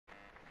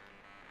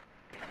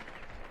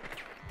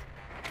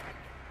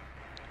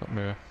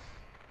mirror.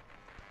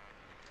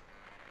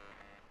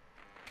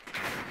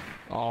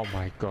 Oh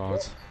my god.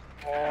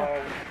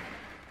 Oh,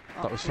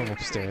 That was from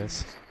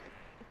upstairs.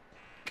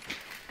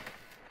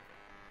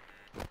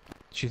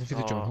 Shooting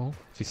through the drum hole,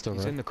 if he's still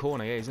He's there. in the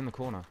corner, yeah, he's in the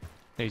corner.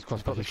 Yeah, he's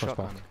crossed He's got back, the he's crossed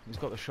shotgun. back. He's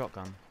got the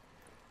shotgun.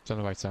 He's on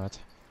the right side.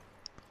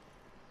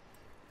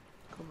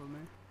 cover me.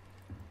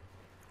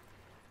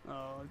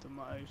 Oh, it doesn't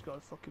matter, he's got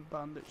a fucking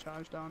bandit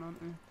charge down, hasn't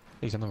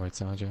he? He's on the right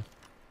side, yeah.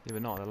 Yeah,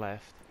 but not on the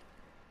left.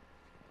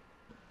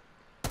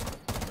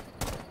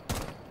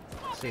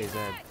 See his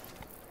head.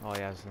 Oh,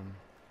 he has them.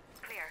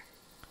 Clear.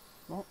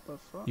 What the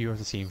fuck? You have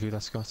the team view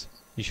that, Scott.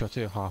 You shot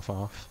it half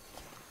off.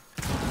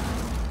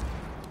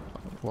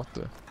 What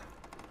the?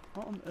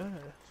 What on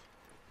earth?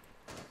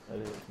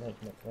 Maybe it's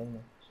making it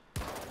famous.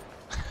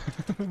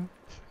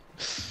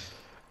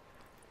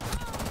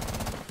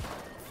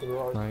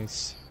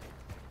 Nice.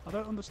 I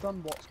don't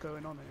understand what's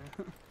going on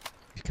here.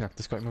 You can have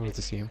this guy, remember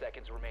to see him. 10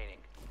 seconds remaining.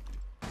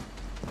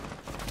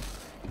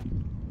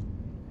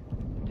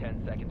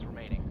 10 seconds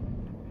remaining.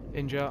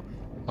 Injure.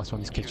 Last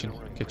one's kitchen.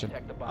 Kitchen.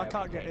 I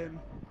can't get in.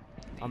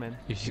 I'm in.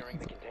 You should, Securing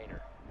the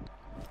container.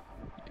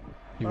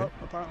 you Oh, in?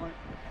 apparently.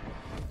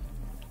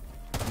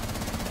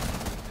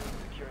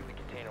 Securing the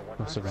container. One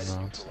Must have run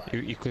around.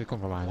 You could have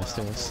gone behind the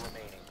stairs.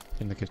 remaining.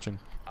 In the kitchen.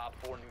 Op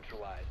 4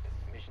 neutralized.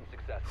 Mission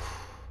successful.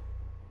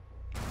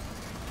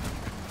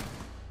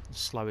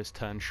 Slowest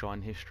turn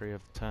shine history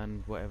of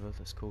turn whatever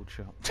that's called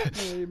shot.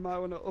 Yeah, you might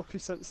want to up your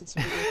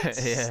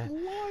sensitivity. Yeah.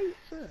 Slight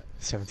bit.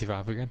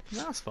 75 again.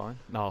 No, that's fine.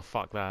 No,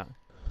 fuck that.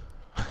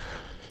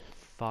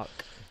 Fuck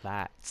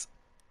that.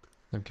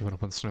 I'm giving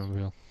up on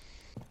snowmobile.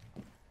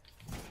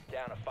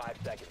 Down to 5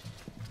 seconds.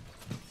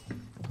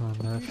 On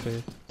that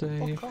fifth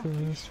day Fuck off.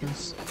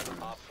 Christmas.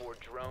 Op 4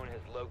 drone has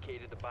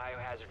located the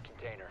biohazard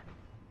container.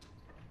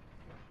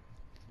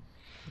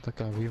 That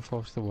guy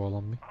reinforced the wall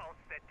on me. All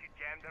set to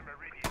jam the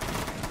meridian.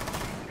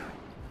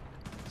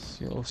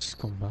 See you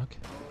scumbag.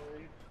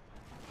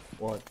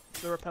 What?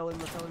 They're repelling.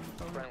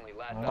 Friendly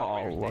last Oh,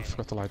 operator I standing.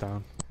 forgot to lie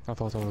down. I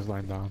thought I was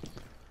lying down.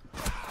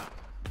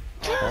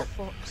 Oh,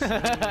 fuck's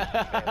sake.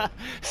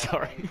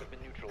 Sorry. Enemies have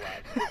been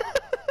neutralized.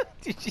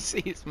 Did you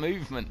see his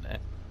movement there?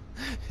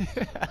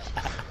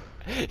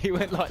 He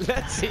went like,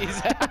 let's see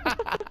his.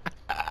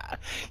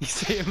 You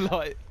see him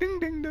like, ding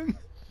ding ding.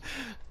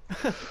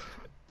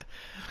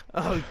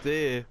 Oh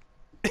dear.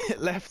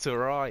 Left to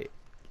right.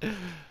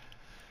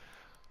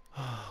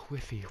 Oh,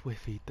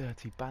 whiffy,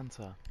 dirty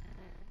banter.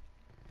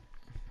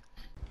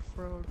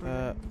 Throw a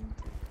grenade.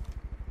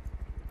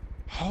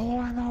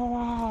 Oh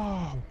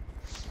no!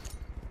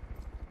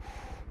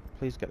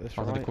 Please get this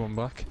I'm gonna right. come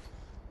back.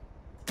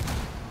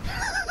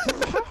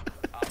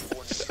 Op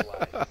 4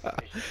 neutralized.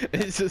 Mission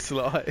It's just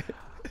like.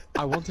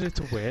 I wanted it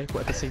to work,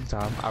 but at the same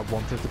time, I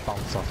wanted it to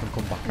bounce off and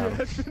come back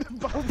out.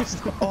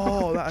 Bounced off.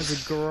 Oh, that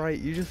is a great.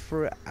 You just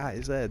threw it at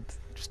his head,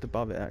 just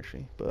above it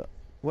actually. But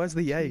where's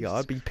the Jaeger?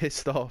 I'd be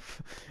pissed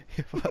off.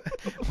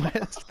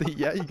 Where's the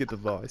Jaeger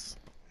device?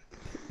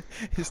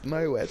 It's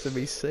nowhere to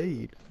be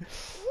seen.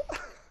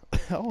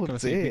 Oh Can I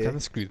see if he dear. kind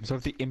of screwed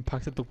himself? He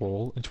impacted the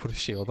wall and just put a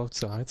shield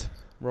outside.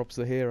 Rob's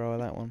the hero of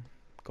that one.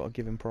 Gotta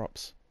give him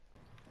props.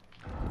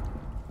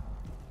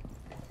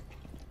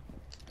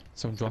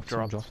 Someone dropped.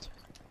 Did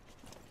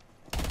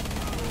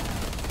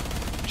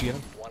you get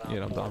him? One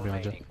Yeah, I'm op 4 down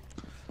behind you. remaining.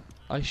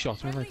 I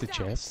shot him in like the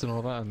chest and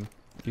all that, and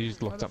he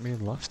just looked at me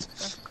and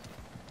left.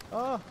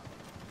 Oh!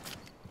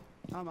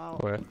 I'm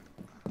out. Where?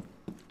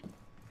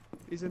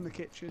 He's in the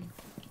kitchen.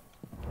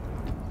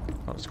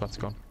 Oh, the squad's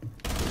gone.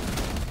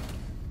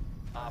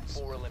 Op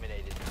 4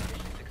 eliminated.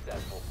 Mission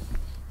successful.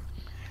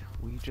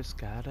 We just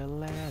got a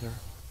ladder.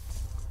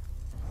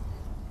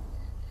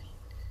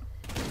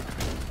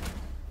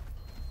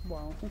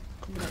 Wow.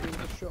 Coming at me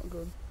with a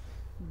shotgun.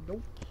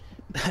 Nope.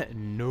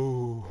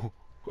 No.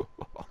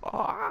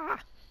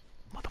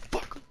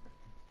 Motherfucker.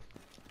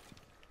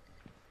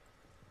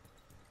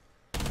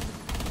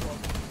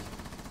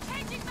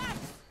 Changing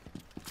maps.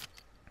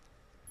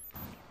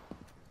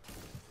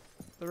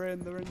 They're in.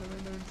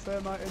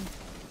 Thermite in.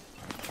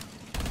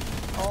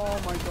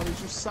 Oh my god,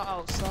 he's just sat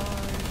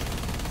outside.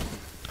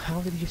 How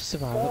did he just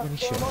survive that many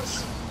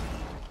shots?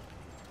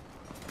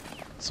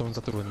 Someone's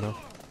at the window.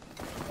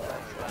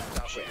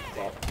 Shit,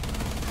 fuck.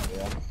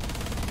 Yeah.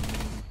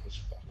 It's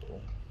fuckable.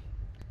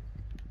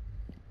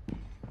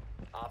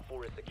 Op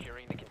 4 is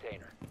securing the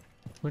container.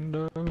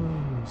 Windows.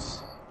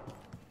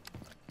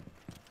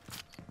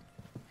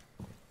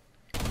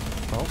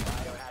 Oh,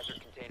 Biohazard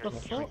container The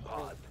securing fuck?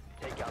 paused.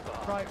 Take out the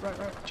hostage.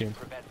 Right. Jim.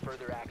 Prevent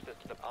further access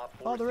to the Op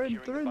 4 Oh, they're in,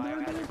 securing the they're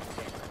in. biohazard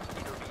container.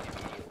 Intervene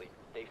immediately.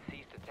 They've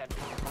ceased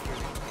attempting to secure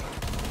the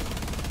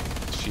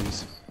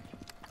jeez.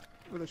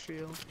 With a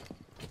shield.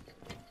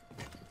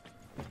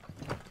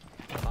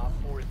 Op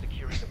 4 is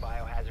securing the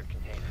biohazard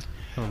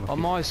container. On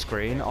my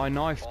screen, I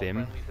knifed All him,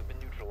 friendlies have been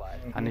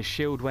neutralized. and his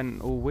shield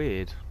went all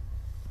weird.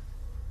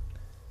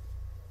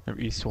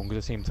 He swung at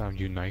the same time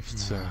you knifed,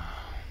 so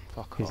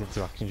Fuck his off.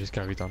 interaction just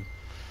carried on.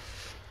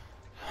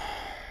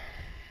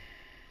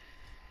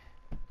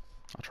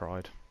 I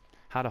tried.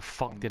 How the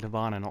fuck did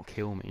Havana not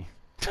kill me?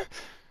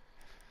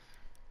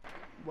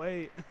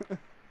 Wait.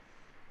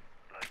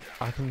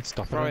 I can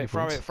stop Throw it. it,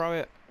 throw it, throw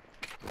it.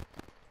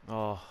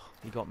 Oh,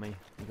 he got me.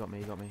 He got me,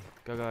 he got me.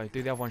 Go, go.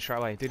 Do the other one straight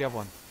away. Do the other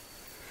one.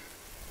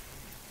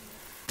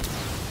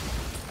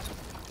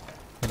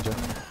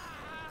 Ninja.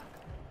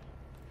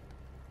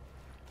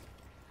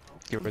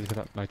 Get ready for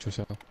that nitro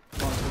cell.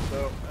 There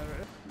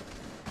it is.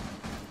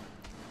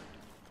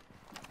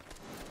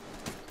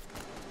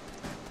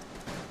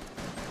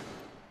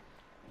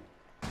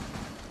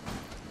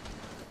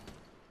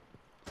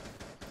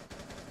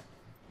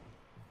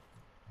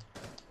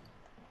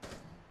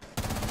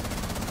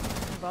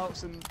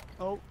 Valt's and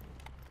oh,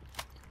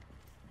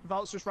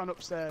 Valt's just ran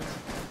upstairs.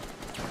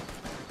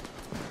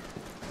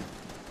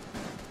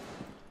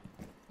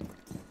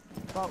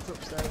 Valt's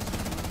upstairs.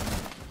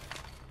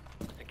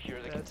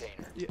 Secure the Dead.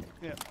 container. Yeah,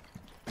 yeah.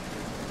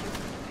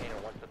 Container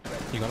once the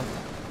threat You got him?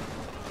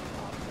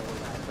 Op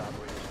 4 last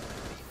operators.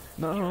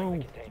 No. Securing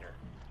the container.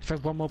 If I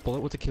had one more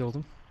bullet, would have killed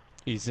him.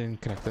 He's in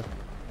connector.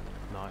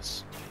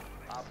 Nice.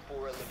 Op 4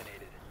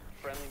 eliminated.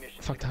 Friendly mission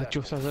In fact,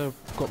 successful. just as I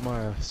got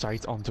my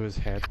sight onto his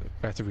head,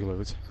 I had to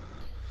reload.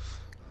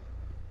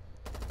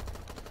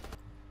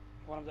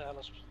 One of the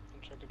LS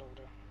injected over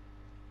there.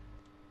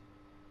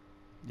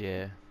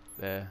 Yeah,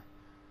 there.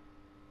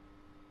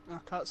 I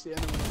can't see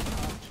anyone in the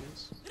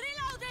hatches.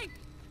 Reloading!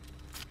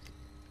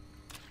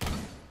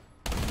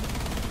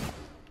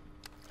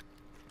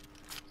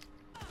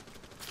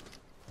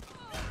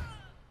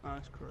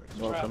 Nice, correct.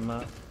 Welcome,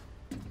 Matt.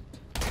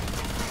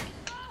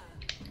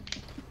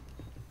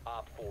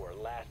 Op 4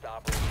 last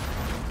operator.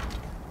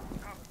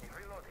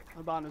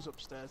 My banner's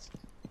upstairs.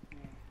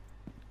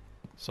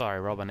 Sorry,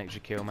 Rob, I nicked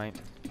your kill, mate.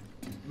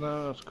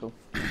 No, that's cool.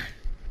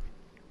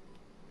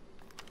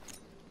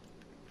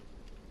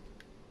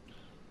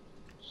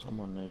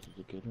 Someone needed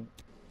to get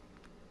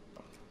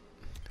it.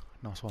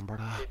 Nice one,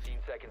 brother. 15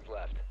 seconds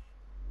left.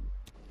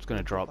 It's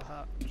gonna drop. The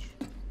hatch.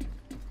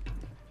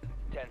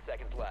 10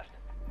 seconds left.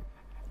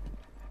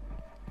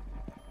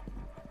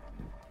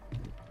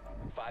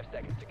 5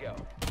 seconds to go.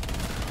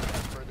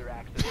 Further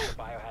access to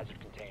the biohazard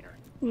container.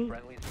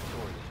 Friendlies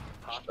victorious.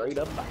 Hostiles Straight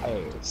up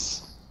the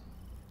ass.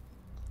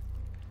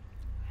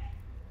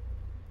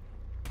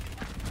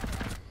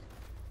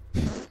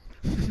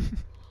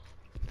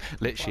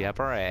 Literally up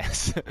our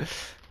ass.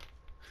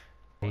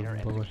 container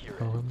and Boy, secure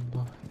it.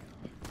 boy.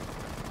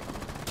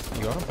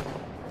 You got him?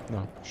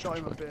 No. Shot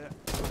him a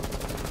bit.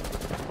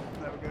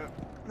 There we go.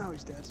 Now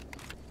he's dead.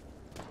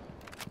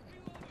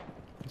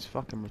 He's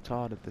fucking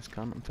retarded, this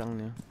cunt, I'm telling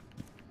you.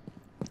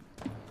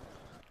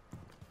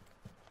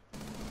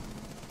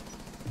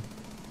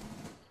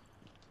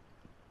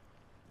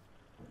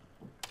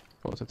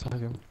 Got to tag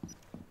him.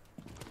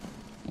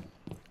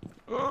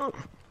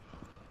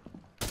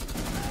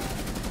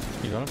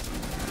 You got him?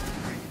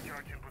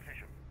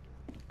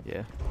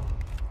 Yeah.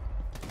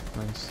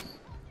 Nice.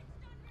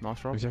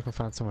 Nice, Rob. Maybe I can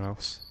find someone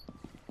else.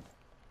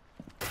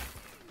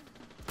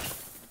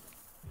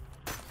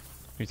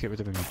 Need to get rid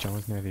of the meat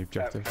jammers near the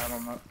objective. Down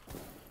on that.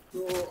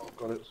 Oh, I've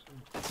got it.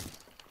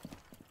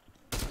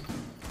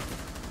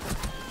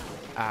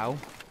 Ow.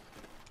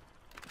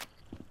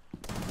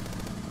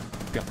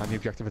 Behind the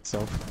objective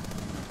itself.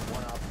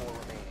 1 Op 4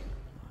 remaining.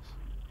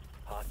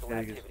 Hostile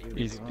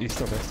activity. He's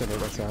still there, still there,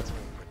 right side.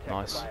 Protect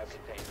Nice. the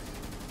biocontainer.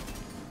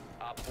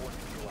 Op 4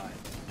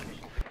 neutralized.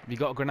 Mission Have you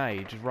got a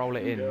grenade? Just roll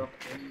it in. Yeah.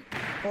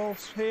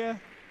 Pulse here.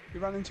 He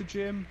ran into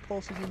gym.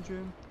 Pulse is in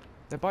gym.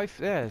 They're both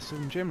there,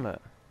 some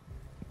gymlet.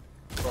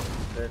 Fucking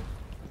dead.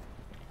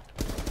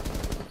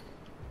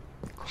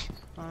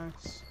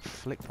 Nice.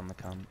 Flicked on the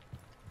cunt.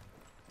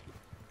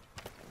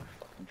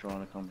 I'm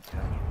trying to come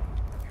catch.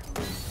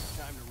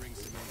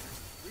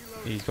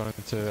 He's gone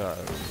into,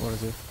 what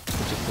is it?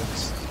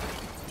 Logistics.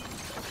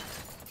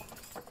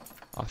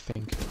 I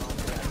think.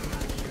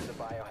 secure the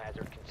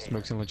biohazard container.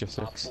 Smokes and Op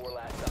logistics. 4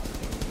 last operator.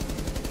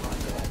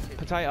 Hostile activity.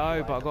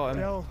 Potato, but I got him.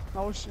 Hell, I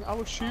was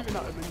shooting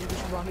at him and you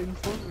just ran in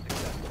front of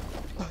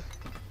me.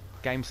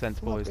 Game sense,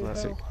 boys, Bloody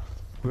let's hell.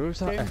 Where was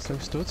that Game- Echo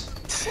stood?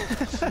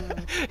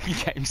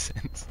 Game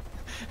sense.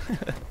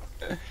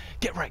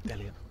 Get wrecked,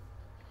 Elliot.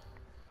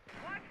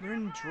 They're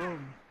in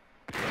drum.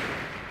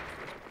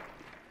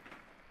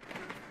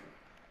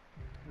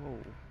 Whoa.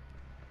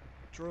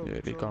 Drum. Yeah,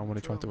 they drum, gone when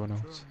they tried to drum, run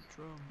out.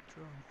 Drum.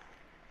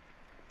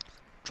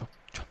 Drop,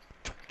 drop,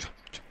 drop, drop,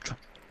 drop, drop.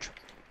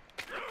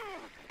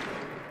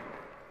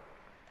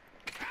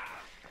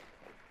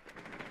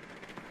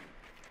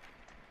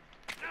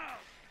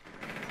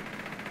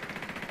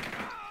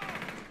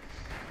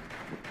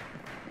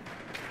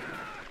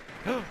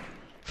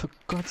 For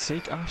God's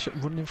sake, Ash,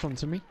 running in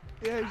front of me.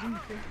 Yeah, he's in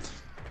front.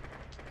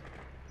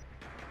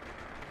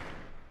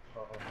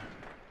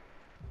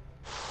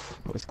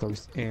 But it's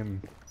close.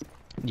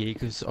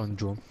 Jaeger's on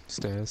drum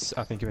stairs.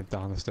 I think he went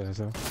down the stairs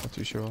though. Not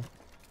too sure.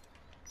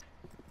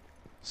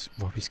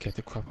 Robbie scared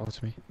the crap out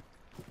of me.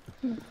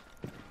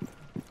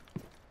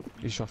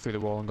 He shot through the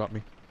wall and got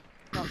me.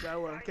 Not there,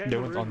 well. Get in No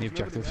the one's room, on the there's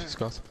nobody objective, there.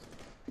 Scott.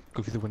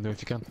 Go through the window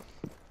if you can.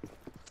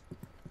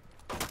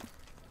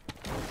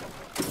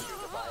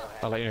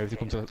 I'll let you know if they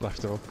come to the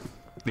left door.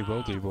 They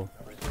will do, but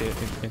here.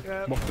 In.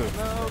 Yeah. What the? No,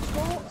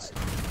 score!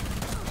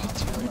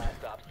 Four last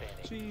stop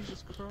standing.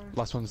 Jesus Christ.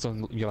 Last one's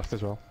on your left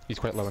as well. He's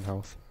quite low in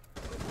health.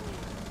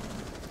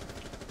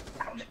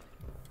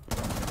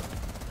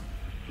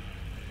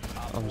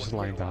 I'm just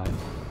lying down.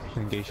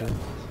 Engaging.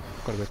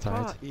 Got a bit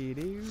tired. Fuck you,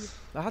 dude.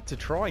 I had to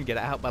try and get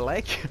it out my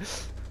leg.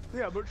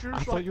 Yeah, but you're I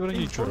just thought like you were on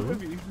in your front drone.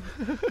 of me.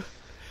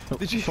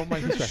 Did you- From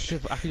my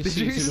perspective, I can just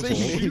Did you see the see ball.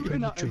 me?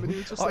 Shooting at him and he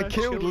was just I there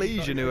killed chilling,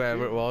 Legion, like,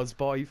 whoever it okay. was,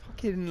 by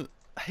fucking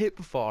hip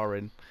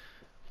firing.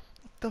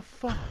 What the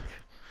fuck?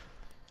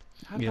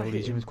 How did Yeah, I hit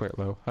Legion him? was quite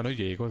low. I know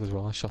Diego was as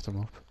well. I shot him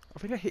up. I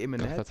think I hit him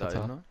in the head though,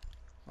 Da-da-da-da. didn't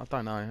I? I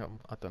don't know.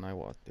 I don't know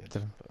what I did.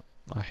 Dunno.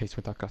 I hate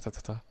with that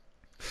gata-ta-ta.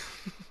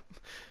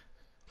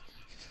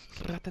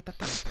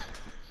 But...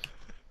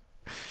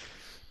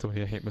 Don't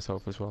worry, I hate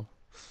myself as well.